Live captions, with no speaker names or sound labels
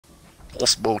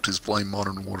Boss Boat is playing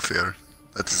Modern Warfare.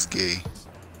 That is gay.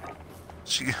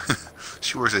 She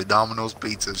she works at Domino's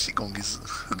Pizza. She gonna get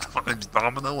her name's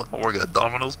Domino. I work at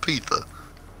Domino's Pizza.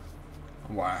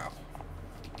 Wow.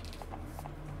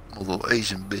 I'm a little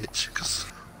Asian bitch. Cause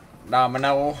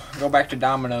Domino, go back to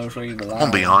Domino's where you belong. I'm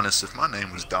gonna be honest. If my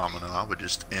name was Domino, I would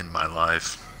just end my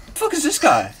life. What the fuck is this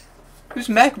guy? Who's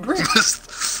Mac Brick?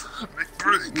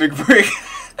 McBrick. McBrick.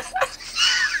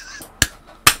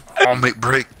 Oh,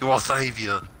 McBrick, I'll save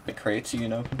you. The crates you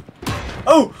can open.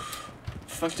 Oh!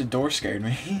 Fuck, the door scared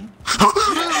me.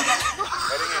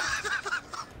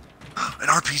 An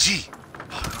RPG.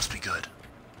 Oh, that must be good.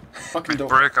 Fucking door.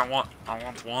 McBrick, I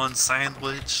want one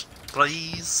sandwich,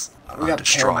 please. We got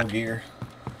terrible Distraught. gear.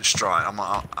 Distraught.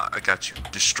 I got you.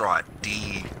 Distraught.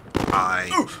 D-I-S-T.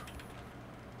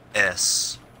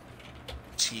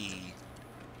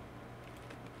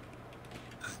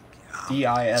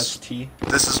 D-I-S-T.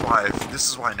 This is why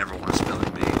I never want to spell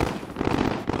it B.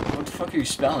 What the fuck are you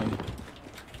spelling?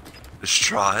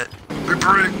 Distraught.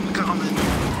 McBrick, coming.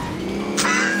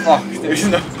 Fuck,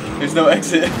 there's no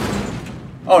exit.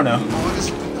 Oh no.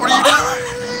 What are you doing?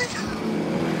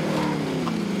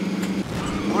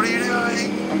 What are you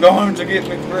doing? I'm going to get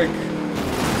McBrick.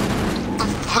 What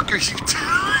the fuck are you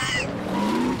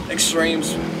doing?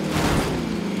 Extremes.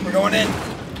 We're going in.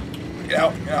 Get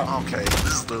out, get out. Okay, this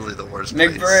is literally the worst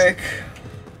place. McBrick.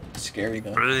 Scary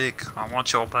though. McBrick, I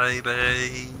want your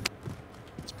baby.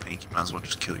 It's pink, you might as well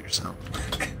just kill yourself.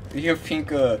 You have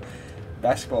pink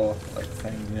basketball like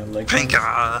thing, you know, like Pink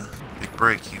eye.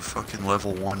 McBrick, you fucking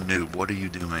level 1 noob. What are you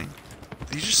doing?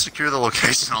 Did you just secure the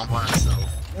location all by yourself?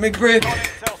 McBrick.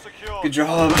 Good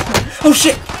job. Oh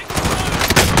shit!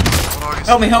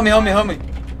 Help me, help me, help me, help me.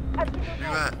 Where you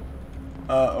at?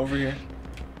 Over here.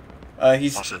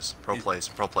 He's. Watch this. Pro plays,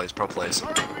 pro plays, pro plays.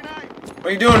 What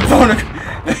are you doing, Boner?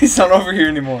 He's not over here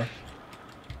anymore.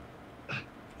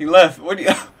 He left. What are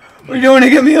you doing to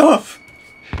get me off?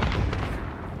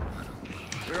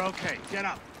 You're okay. Get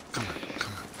up. Come on,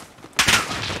 come on.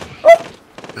 Oh!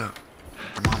 Yeah.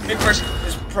 Your mom McBrick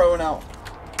is proing out.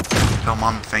 Tell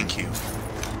mom thank you.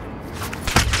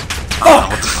 Oh!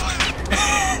 What the fuck?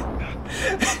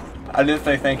 I didn't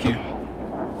say thank you.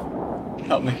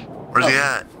 Help me. Where's he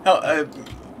at? Help,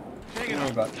 Take it don't worry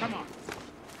off. about it. Come on.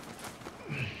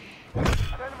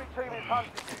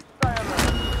 I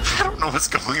don't know what's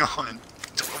going on.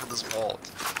 Jump over this wall.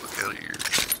 Look out of here.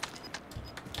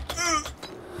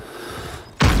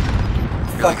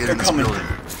 Fuck, they're coming.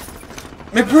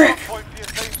 McBrick!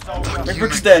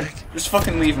 McBrick's dead. Just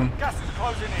fucking leave him.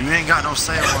 You ain't got no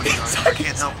say on you. I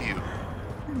can't help you.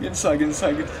 Get inside, get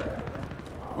inside, get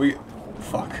inside.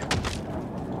 Fuck.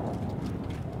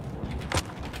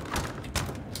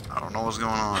 I don't know what's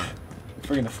going on.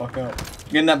 Freaking the fuck out.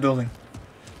 Get in that building.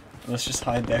 Let's just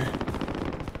hide there.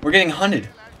 We're getting hunted.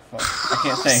 Fuck, I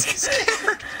can't think.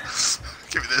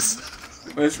 Give me this.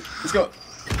 Let's go.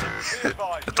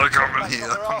 If they come in here,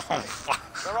 I'm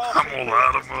gonna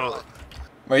light them up.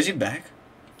 Wait, is he back?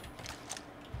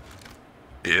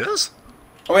 He is?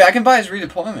 Oh wait, I can buy his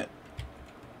redeployment.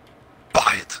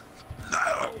 Buy it.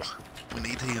 No. We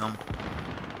need him.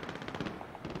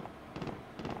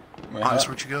 Wait, Honest,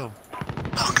 where'd you go?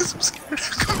 Oh, cause I'm scared.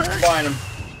 Come back. buying him.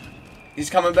 He's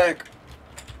coming back.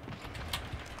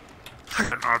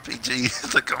 An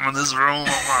RPG to come in this room.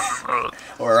 Oh my.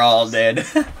 We're all dead.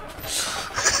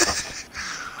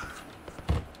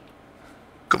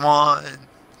 Come on.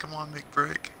 Come on,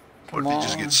 McBrick. What Come if he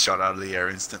just on. gets shot out of the air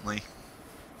instantly?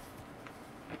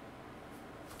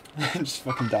 Just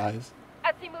fucking dies.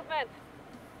 I see movement.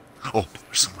 Oh,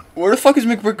 there's someone. Where the fuck is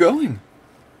McBrick going?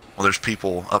 Well, there's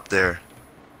people up there.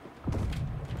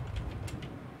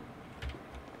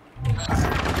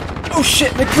 Oh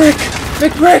shit, McBrick!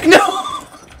 McBrick, no!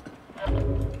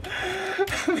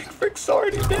 McBrick's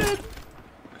already dead.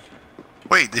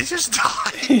 Wait, they just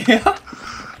died? Yeah.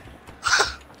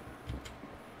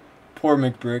 Poor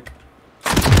McBrick.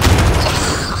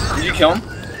 Did you kill him?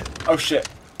 Oh shit.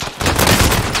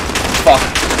 Fuck.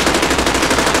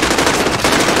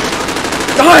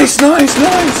 Nice, nice,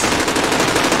 nice!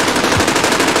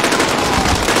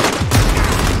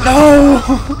 No!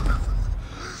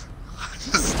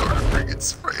 Just started freaking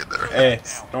spraying their Hey,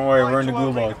 heads. don't worry, we're in the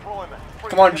gulag.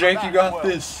 Come on, Jake, you got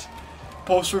this.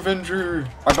 Post-revenger.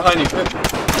 Right behind you.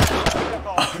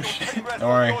 Oh shit. Don't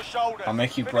worry. I'll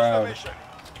make you proud.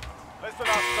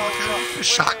 A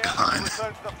shotgun.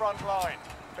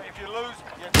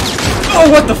 Oh,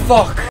 what the fuck?